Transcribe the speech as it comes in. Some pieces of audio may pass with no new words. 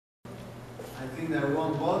I think I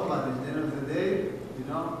won both, but at the end of the day,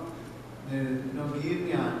 give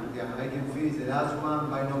me and yeah, I can finish the last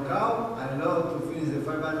one by knockout. I love to finish the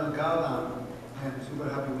fight by knockout, and I'm super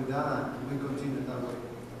happy with that, and we continue that way.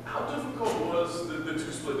 How difficult was the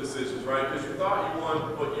two split decisions, right? Because you thought you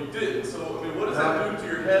won, but you didn't. So, I mean, what does that do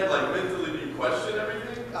to your head? Like, mentally, do you question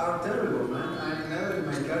everything? Are terrible, man. I never in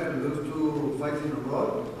my career lost two fights in a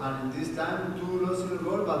row, and this time two losses in a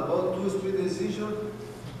row, but both two split decisions.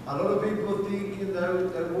 A lot of people thinking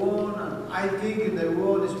they won, and I think they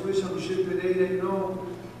won, especially Shea Pereira,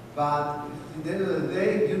 but at the end of the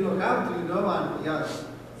day, you don't have to, and yes,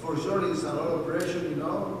 for sure it's a lot of pressure,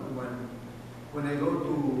 when I go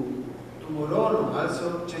to Morono, I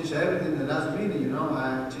also change everything in the last minute,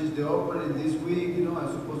 I changed the opening this week, I'm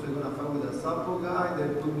supposed to go to fight with a Sapo guy,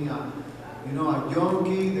 they put me a young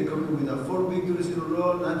kid, they come in with 4 victories in a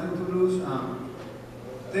row, nothing to lose.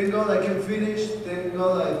 Thank God I can finish. Thank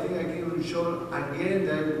God I think I can show again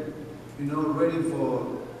that ready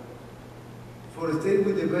for stay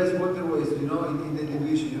with the best welterweights, in the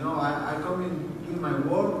division. I come in doing my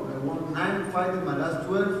work. I won 9 fights in my last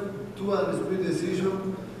 12, 2 at the split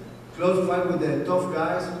decision, close fight with the tough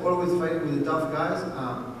guys, always fighting with the tough guys.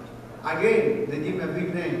 Again, they give me a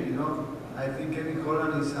big name. I think Kevin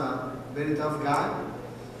Holland is a very tough guy,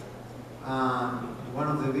 one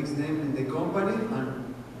of the biggest names in the company, and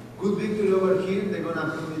good victory over him, they're going to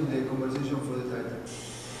put in the conversation for the title.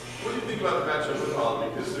 What do you think about the matchup with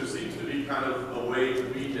Holland? Because there seems to be kind of a way to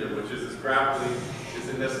beat him, which is his grappling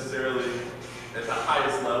isn't necessarily at the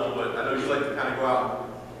highest level, but I know you like to kind of go out,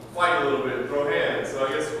 fight a little bit, throw hands. So I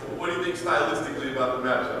guess, what do you think stylistically about the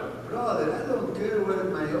matchup? Brother, I don't care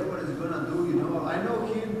what my opponent is going to do, I know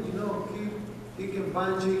him, he can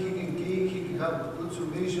punch it, he can kick, he can have good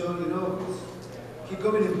submission, he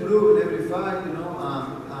come and improve in every fight,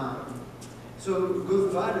 so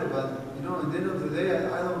good fighter, but at the end of the day,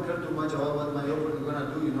 I don't care too much about what my opponent is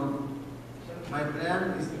gonna do, My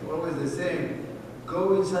plan is always the same.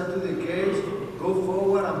 Go inside to the cage, go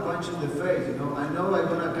forward and punch in the face, I know I'm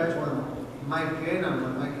gonna catch my head, and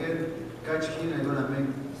when my head catch him, I'm gonna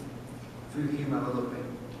feel him a lot of pain.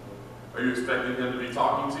 Are you expecting him to be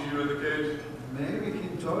talking to you in the cage? Maybe he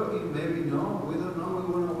talking, maybe no. We don't know.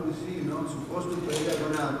 We will see. Supposed to play.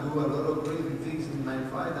 I'm gonna do a lot of crazy things in my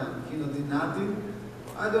fight, and he did nothing.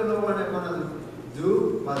 I don't know what I'm gonna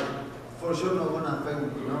do, but for sure not gonna fight.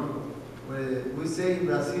 Where we say in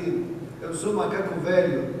Brazil, eu sou macaco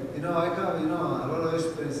velho. I have a lot of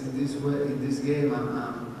experience in this game, and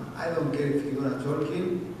I don't care if he's gonna talk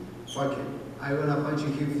him. Fuck him. I'm gonna punch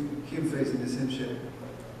him face in the same shape.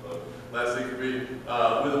 Last thing for me,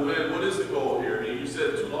 with a win, what is the goal here? I mean, you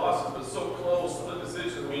said 2 losses, but so close, split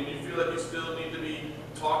decision. I mean, do you feel like you still need to be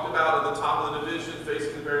talked about at the top of the division,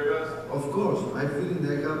 facing the very best? Of course. I feel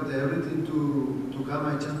they have everything to have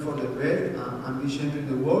my chance for the belt and be champion of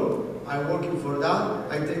the world. I'm working for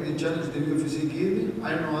that. I take the challenge the UFC give me.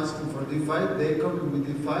 I'm not asking for this fight. They come with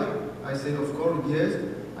the fight. I say, of course, yes.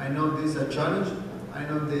 I know this is a challenge. I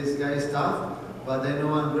know this guy is tough. But I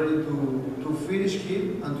know I'm ready to finish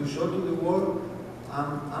him and to show to the world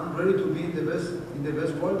I'm ready to be in the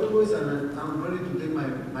best welterweights, and I'm ready to take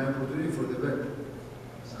my opportunity for the belt.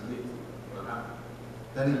 Sandy,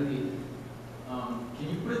 Danny, can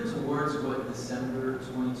you put into words what December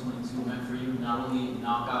 2022 meant for you? Not only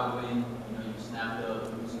knockout win, you snapped the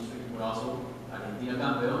losing streak, but also Argentina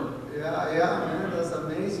campeón. Yeah, man, that's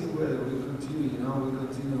amazing. We continue, we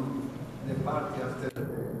continue the party after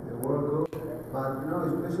the World Cup. But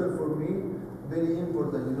especially for me, very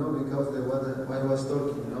important, because what I was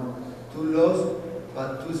talking, 2 losses,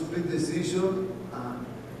 but 2 split decision.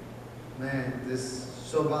 Man, this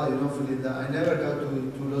so bad, feeling that I never got to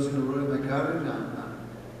 2 losses in a row in my career, and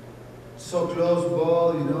so close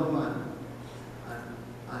ball,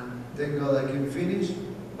 and thank God I can finish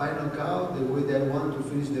by knockout the way that I want to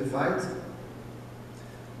finish the fight.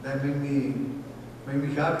 That made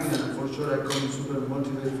me happy, and for sure I come super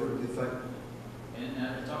motivated for the fight. And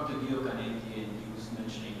I talked to Guido Canetti, and he was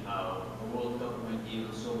mentioning how the World Cup gave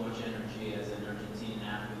him so much energy as an Argentinian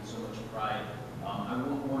athlete, so much pride. I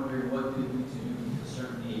wonder what did it do to you? Because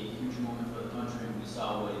certainly a huge moment for the country, and we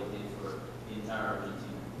saw what it did for the entire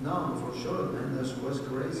Argentina. No, for sure, man. That was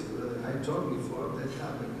crazy. I told before that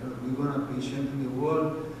happened. We're gonna be champion of the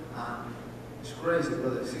world. It's crazy,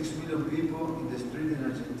 brother. 6 million people in the street in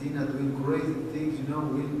Argentina doing crazy things.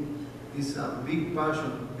 It's a big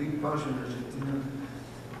passion in Argentina.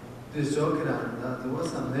 The soccer, and that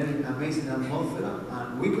was amazing atmosphere,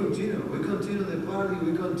 and we continue the party,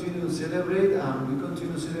 we continue to celebrate, and we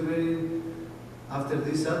continue celebrating after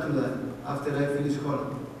this Saturday, after I finish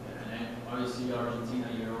Holland. And obviously Argentina,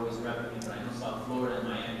 you're always repping it, but I know Florida and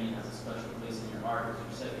Miami has a special place in your heart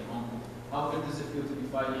because your second home. How good does it feel to be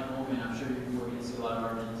fighting at home? And I'm sure you're going to see a lot of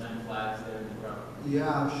Argentine flags there in the crowd.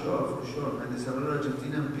 Yeah, sure, for sure. And there's a lot of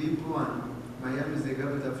Argentinian people, and Miami is the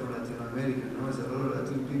capital for Latin America. You know, there's a lot of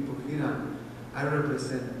Latin people here, and I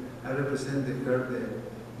represent the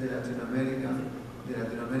Latin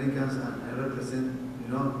Americans, and I represent,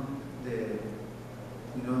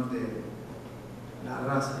 la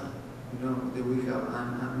raza, that we have.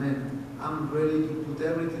 And man, I'm ready to put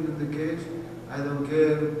everything in the cage. I don't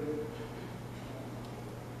care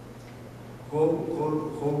how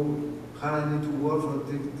hard I need to work for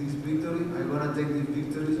this victory. I'm gonna take these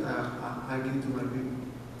victories. I give it to my people.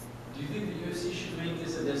 Do you think the UFC should make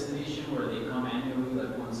this a destination where they come annually,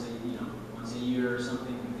 like once a year or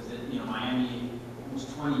something? Because Miami,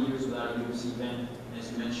 almost 20 years without a UFC event, and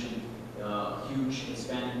as you mentioned, huge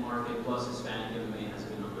Hispanic market plus Hispanic MMA has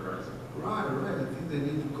been on the rise. Right. I think they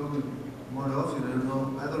need to come more often.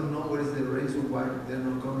 I don't know what is the reason why they're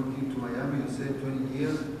not coming here to Miami. You said 20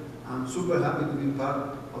 years. I'm super happy to be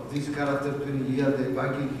part of this car after 20 years. They're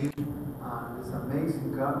backing him. It's an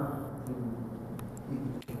amazing car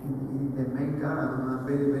in the main car. I'm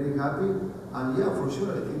very, very happy. And yeah, for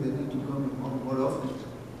sure, I think they need to come more often.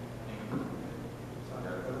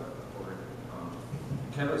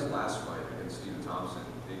 Kevin's last fight against Stephen Thompson,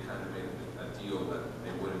 they kind of made a deal that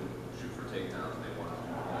they wouldn't shoot for takedowns. They wanted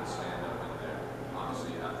to stand up in there.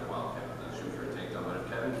 Obviously, after a while, Kevin doesn't shoot for a takedown. But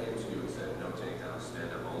if Kevin came to you and said, no takedowns,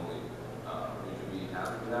 stand up only, would you be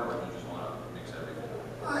happy with that, or do you just want to mix everything?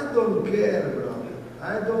 I don't care, brother.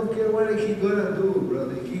 I don't care what he gonna do,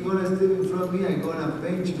 brother. If he gonna step in front of me, I'm gonna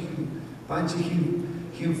punch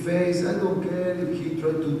him face. I don't care if he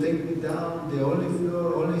tried to take me down, the only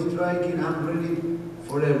floor, only striking. I'm ready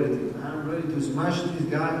for everything. I'm ready to smash this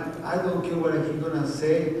guy. I don't care what he gonna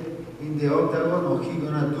say in the octagon or he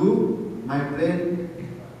gonna do. My plan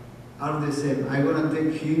are the same. I'm gonna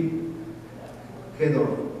take him head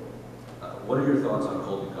on. What are your thoughts on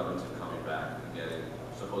Colby Covington coming back and getting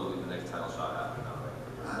supposedly the next title shot after now?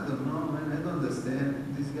 I don't know, man. I don't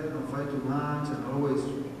understand. This guy don't fight too much and always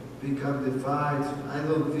pick up the fights. I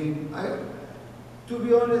don't think. To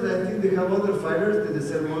be honest, I think they have other fighters that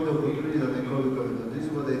deserve more opportunity than the Colby Covington. This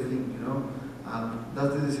is what I think,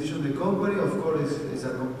 That's the decision of the company. Of course, is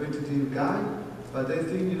a competitive guy, but I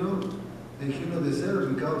think, that he not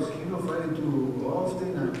deserve because he not fighting too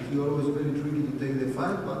often and he always very tricky to take the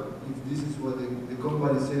fight. But if this is what the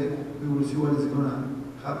company said, we will see what is gonna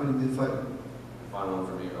happen in the fight. Final one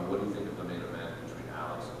for me. What do you think of the main event between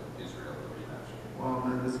Alex and Israel in the rematch? Wow,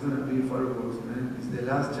 man, that's gonna be fireworks, man. It's the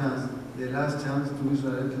last chance to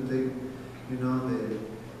Israel to take,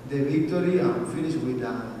 the victory and finish with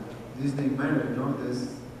this nightmare.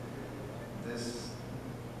 That's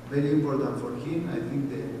very important for him. I think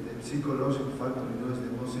the psychological factor, is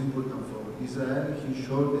the most important for Israel. He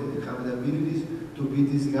showed that they have the abilities to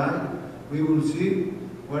beat this guy. We will see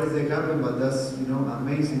what is going to happen, but that's,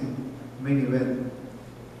 amazing main event.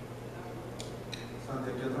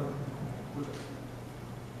 Santiago.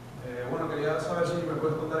 Bueno, quería saber si me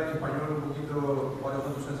puedes contar en español un poquito cuáles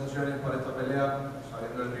son tus sensaciones para esta pelea,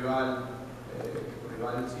 sabiendo el rival. Tu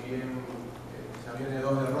rival, si bien se viene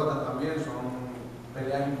 2 derrotas también, son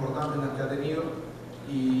peleas importantes las que ha tenido.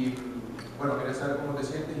 Y bueno, quería saber cómo te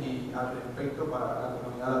sientes y al respecto para la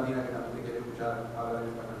comunidad latina que también te quiere escuchar hablar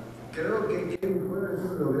en español. Creo que Kevin Holland es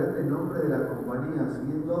uno de los grandes nombres de la compañía. Si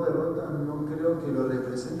bien 2 derrotas no creo que lo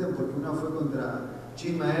representen porque una fue contra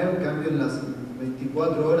Chimaev, cambio en las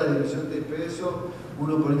 24 horas de división de peso, un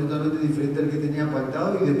oponente totalmente diferente al que tenía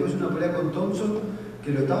pactado, y después una pelea con Thompson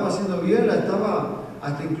que lo estaba haciendo bien, la estaba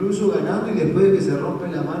hasta incluso ganando, y después de que se rompe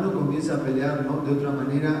la mano comienza a pelear, de otra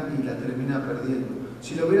manera y la termina perdiendo.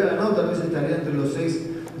 Si lo hubiera ganado tal vez estaría entre los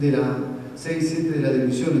 6-7 de la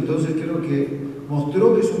división. Entonces creo que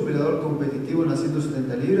mostró que es un peleador competitivo en las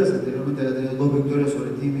 170 libras. Anteriormente había tenido 2 victorias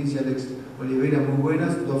sobre Tim Means y Alex Oliveira muy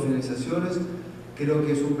buenas, 2 finalizaciones. Creo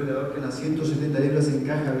que es un peleador que en las 170 libras se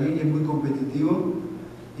encaja bien y es muy competitivo.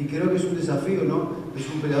 Y creo que es un desafío, Es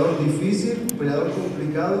un peleador difícil, un peleador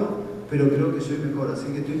complicado, pero creo que soy mejor. Así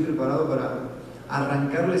que estoy preparado para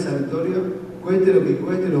arrancarle esa victoria. Cueste lo que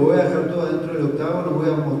cueste, lo voy a dejar todo adentro del octágono, voy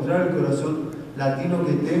a mostrar el corazón latino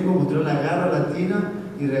que tengo, mostrar la garra latina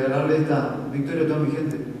y regalarle esta victoria a toda mi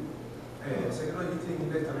gente. Sé que lo dijiste en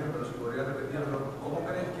inglés también, pero si podría repetirlo. ¿Cómo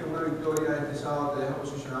crees que una victoria este sábado te deja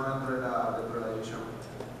posicionado dentro de la división?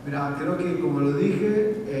 Mira, creo que como lo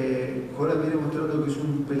dije, Holland viene mostrando que es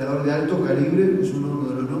un peleador de alto calibre, es uno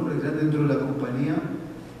de los nombres grandes dentro de la compañía,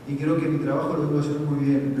 y creo que mi trabajo lo vengo a hacer muy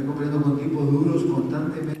bien. Vengo peleando con tipos duros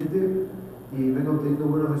constantemente y vengo obteniendo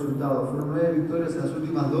buenos resultados. Fueron 9 victorias en las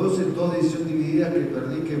últimas 12, todas decisión divididas que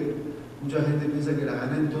perdí, que mucha gente piensa que las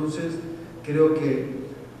gané. Entonces creo que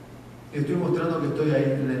estoy mostrando que estoy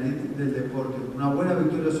ahí en la elite del deporte. Una buena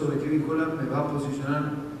victoria sobre Kevin Holland me va a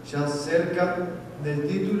posicionar ya cerca del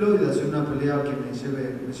título y de hacer una pelea que me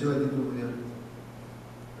lleve al título mundial.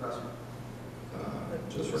 Gracias.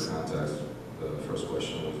 Just for context, the first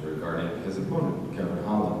question was regarding his opponent, Kevin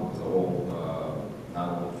Holland, as a whole. Not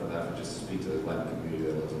only for that, but just to speak to the Latin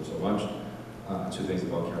community that loves him so much. Two things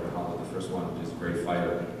about Kevin Holland. The first one, he's a great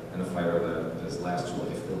fighter, and a fighter that his last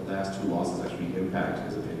two losses actually impact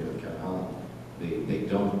his opinion of Kevin Holland. They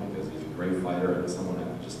don't, because he's a great fighter, and someone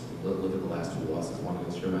that just look at the last two losses, one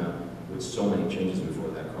against your man, with so many changes before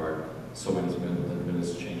that card, so many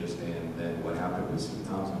minutes changes, and then what happened with Steve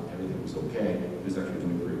Thompson, everything was okay. He was actually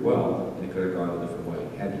doing pretty well, and it could have gone a different way.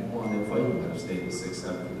 Had he won that fight, he might have stayed with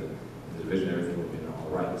 6-7 in the division, everything would have been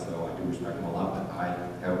all right. So I do respect him a lot, but I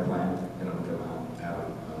have a plan, and I'm going to come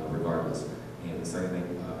out regardless. And the second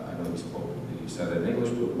thing, I know you said it in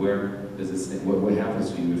English, but where does this, what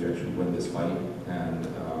happens to you if you actually win this fight? And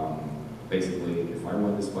basically, if I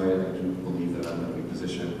win this fight, I do believe that I'm going to be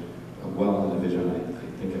positioned well in the division.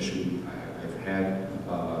 I think I should be. I've had,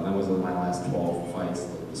 that was my last 12 fights.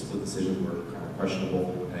 The split decisions were kind of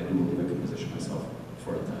questionable, and I do believe I can position myself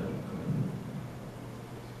for it.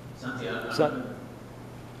 Santiago,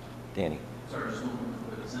 Danny. sorry, just one more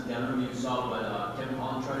quick. Santiago, I don't know if you saw, but Kevin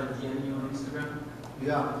Holland tried to DM you on Instagram.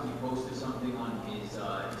 Yeah. He posted something on his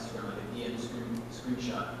Instagram, like a DM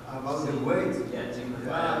screenshot. About the weight? Yeah, taking the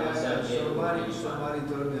fight. Somebody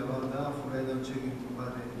told me about that, for I don't check into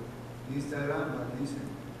my Instagram, but listen,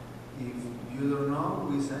 if you don't know,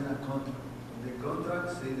 we sign a contract. The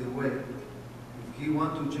contract say the weight. If he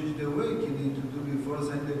want to change the weight, he need to do before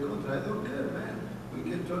sign the contract. I don't care, man. We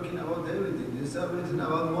can talking about everything. It's everything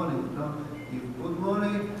about money, you know. If you put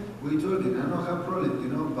money, we talking. I don't have problem, you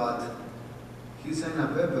know, but he signed a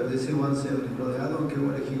paper, they say 170, brother. I don't care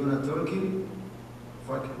what he gonna talking.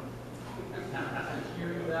 Fuck it.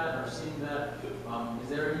 Hearing that or seeing that, is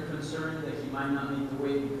there any concern that he might not make the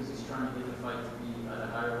weight because he's trying to get the fight to be at a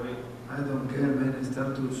higher weight? I don't care, man. I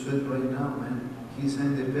start to sweat right now, man. He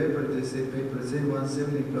signed the paper, they say paper say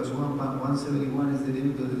 170 plus 1 pound, 171 is the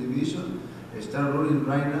limit of the division. I start rolling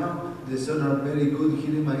right now. The Sun are very good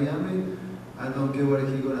here in Miami. I don't care what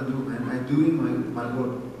he gonna do, man. I'm doing my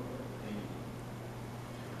work.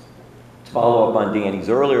 To follow up on Danny's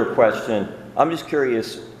earlier question, I'm just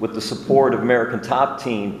curious, with the support of American Top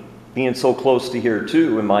Team being so close to here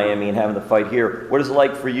too in Miami and having the fight here, what is it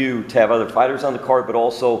like for you to have other fighters on the card, but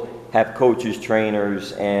also have coaches,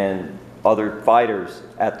 trainers, and other fighters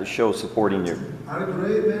at the show supporting you? I'm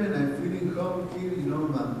great, man. I'm feeling home here, you know,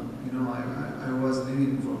 man. You know, I was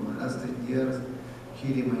living for my last 10 years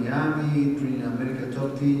here in Miami, training American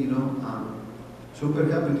Top Team, you know. I'm super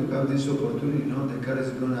happy to have this opportunity, you know. The car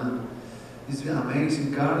is it's an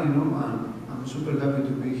amazing car, you know, and I'm super happy to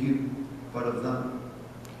be here, part of that.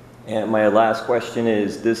 And my last question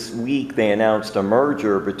is, this week they announced a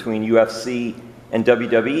merger between UFC and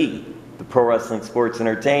WWE, the Pro Wrestling Sports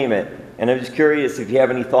Entertainment. And I'm just curious if you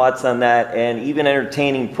have any thoughts on that, and even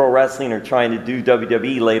entertaining pro wrestling or trying to do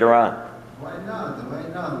WWE later on. Why not? Why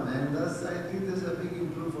not, man? I think that's a big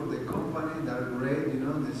improvement for the company. They're great, you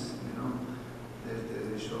know.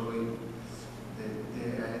 They're showing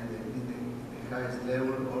the highest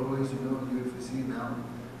level always, you know, UFC now.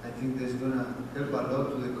 I think that's gonna help a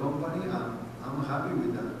lot to the company, and I'm happy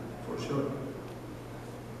with that, for sure.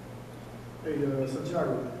 Hey,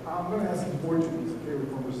 Santiago, I'm going to ask in Portuguese, okay, we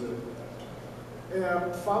conversar.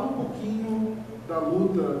 Fala pouquinho da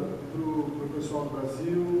luta pro pessoal do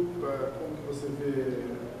Brasil, como que você vê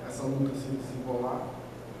essa luta se desenrolar?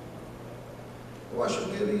 Eu acho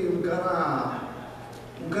que ele é um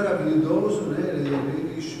cara habilidoso, né?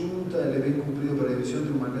 Ele junta, ele é bem cumprido para a divisão,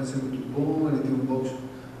 tem um alcance muito bom, ele tem um boxe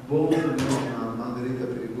bom, uma mão direita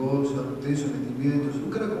perigosa, tem sometimentos, um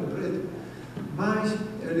cara completo. Mas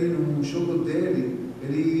ele, no jogo dele,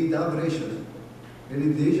 ele dá brechas.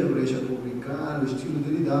 Ele deixa a brecha publicar, o estilo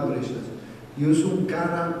dele dá brechas. E eu sou um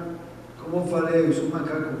cara, como eu falei, eu sou um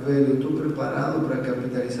macaco velho, eu estou preparado para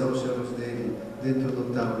capitalizar os erros dele dentro do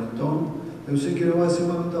octágono. Então, eu sei que não vai ser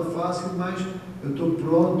uma luta fácil, mas eu estou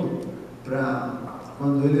pronto para,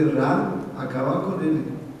 quando ele errar, acabar com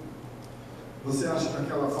ele. Você acha que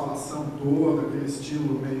aquela falação toda, aquele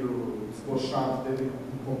estilo meio desbochado dele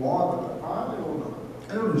incomoda, atrapalha ou não?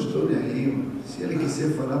 Eu não estou nem aí, mano. Se ele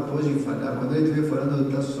quiser falar, pode falar. Quando ele estiver falando, ele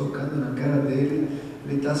está socando na cara dele,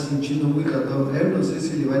 ele está sentindo muita dor. Eu não sei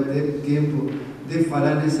se ele vai ter tempo de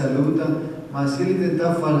falar nessa luta, mas se ele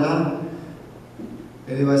tentar falar,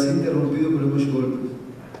 Él va a ser interrumpido por muchos golpes.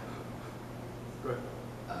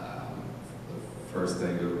 First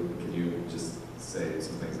thing, can you just say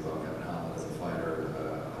some things about Kevin Holland as a fighter?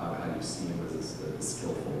 How do you see him as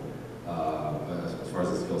skillful? As far as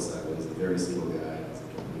his skill set, he's a very skilled guy. He's a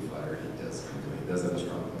complete fighter. He does have a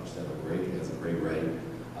strong punch. He has a great right.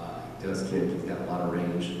 He does kick. He's got a lot of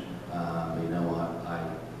range. But you know what? I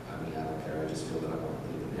mean, I don't care. I just feel that I want to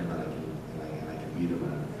believe in him, and I can beat him.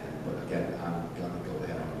 But again, I'm gonna go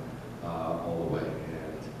at him all the way.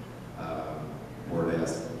 And were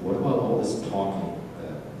asked, what about all this talking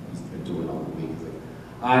that he's been doing all the week? He's like,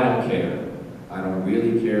 I don't care. I don't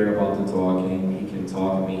really care about the talking. He can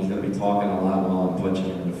talk. I mean, he's going to be talking a lot while I'm punching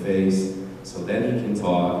him in the face. So then he can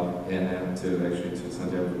talk. And then to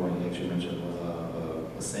Santiago's point, he actually mentioned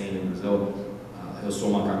a saying in Brazil, eu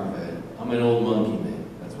sou macaco velho. I'm an old monkey, man.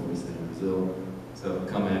 That's what we say in Brazil. So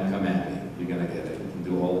come at me. You're going to get it. You can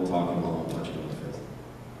do all the talking while I'm punching him in the face.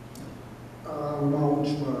 Uma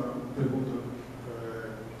última pergunta.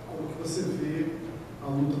 Como que você vê a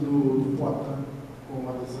luta do Poatan com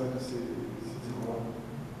a Adesanya se desenrolar?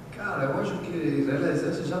 Cara, eu acho que Israel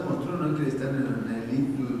Adesanya já mostrou, não, que ele está na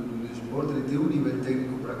elite do esporte, ele tem um nível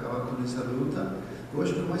técnico para acabar com essa luta. Eu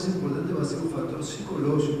acho que o mais importante vai ser o fator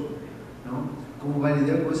psicológico, não? Como vai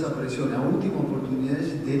lidar com essa pressão. A última oportunidade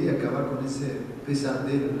dele é acabar com esse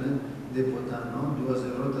pesadelo, né, de Poatan, não? 2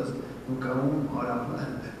 derrotas, nunca agora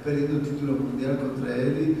perdendo o título mundial contra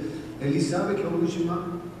ele. Ele sabe que é a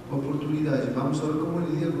última oportunidade. Vamos ver como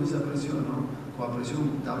ele lida com essa pressão, não? Com a pressão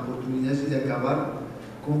da oportunidade de acabar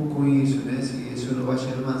com isso, né? Se isso não vai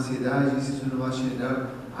gerar uma ansiedade, se isso não vai gerar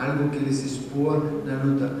algo que ele se expoa na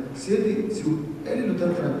luta. Se ele lutar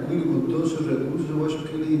tranquilo, com todos os recursos, eu acho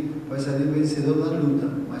que ele vai sair vencedor da luta.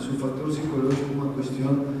 Mas o fator psicológico é uma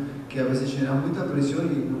questão que às vezes gera muita pressão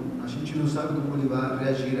e a gente não sabe como ele vai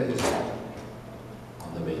reagir a isso.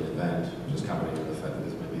 On the main event, just commenting on the fact that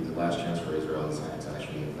this may be the last chance for Israel Adesanya to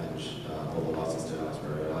actually avenge all the losses to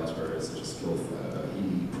Alisper is such a skill.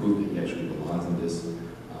 He proved that he actually belongs in this.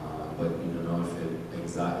 But you don't know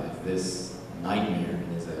if this nightmare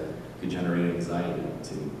in his head could generate anxiety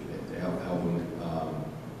to help him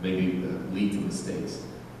maybe lead to mistakes.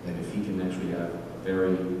 And if he can actually have a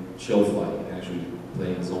very chill fight and actually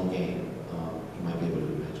play his own game, he might be able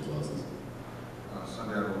to avenge his losses.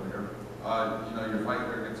 Santiago here. You know, your fight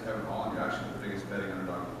there against Kevin Holland, you're actually the biggest betting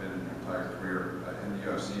underdog you've been in your entire career in the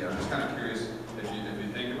UFC. I'm just kind of curious if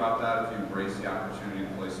you think about that, if you embrace the opportunity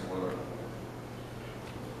to play spoiler.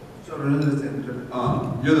 Sorry, I don't understand.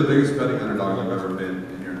 You're the biggest betting underdog you've ever been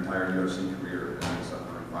in your entire UFC career in this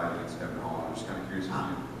upcoming fight against Kevin Holland. I'm just kind of curious if you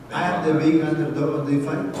think I am about the that. big underdog of the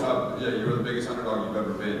fight. Yeah, you were the biggest underdog you've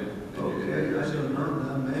ever been in your Okay, I UFC don't career. know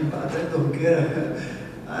that, man, but I don't care.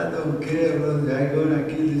 I don't care, brother. I'm gonna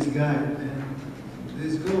kill this guy, man.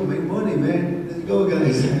 Let's go, make money, man. Let's go,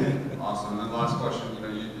 guys. Awesome. And then last question, you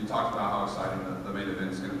know, you talked about how exciting the main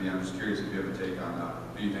event is going to be. I'm just curious if you have a take on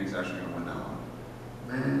who you think is actually going to win that one.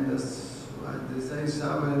 Man, that's what they say. I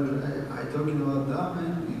talking about that,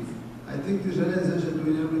 man. I think this Israel is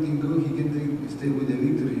doing everything good. He can stay with the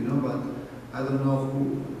victory, you know. But I don't know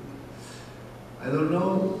who. I don't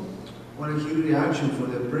know what his reaction for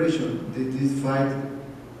the pressure that this fight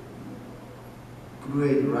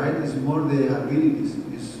create. Right? It's more the abilities.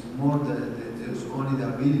 It's more there's only the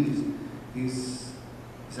abilities.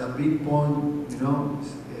 It's a big point, you know.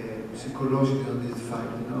 Psychologically on this fight,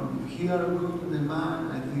 you know. If he are good to the man,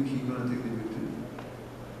 I think he's gonna take the victory.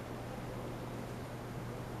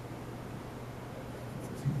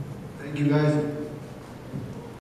 Thank you, guys.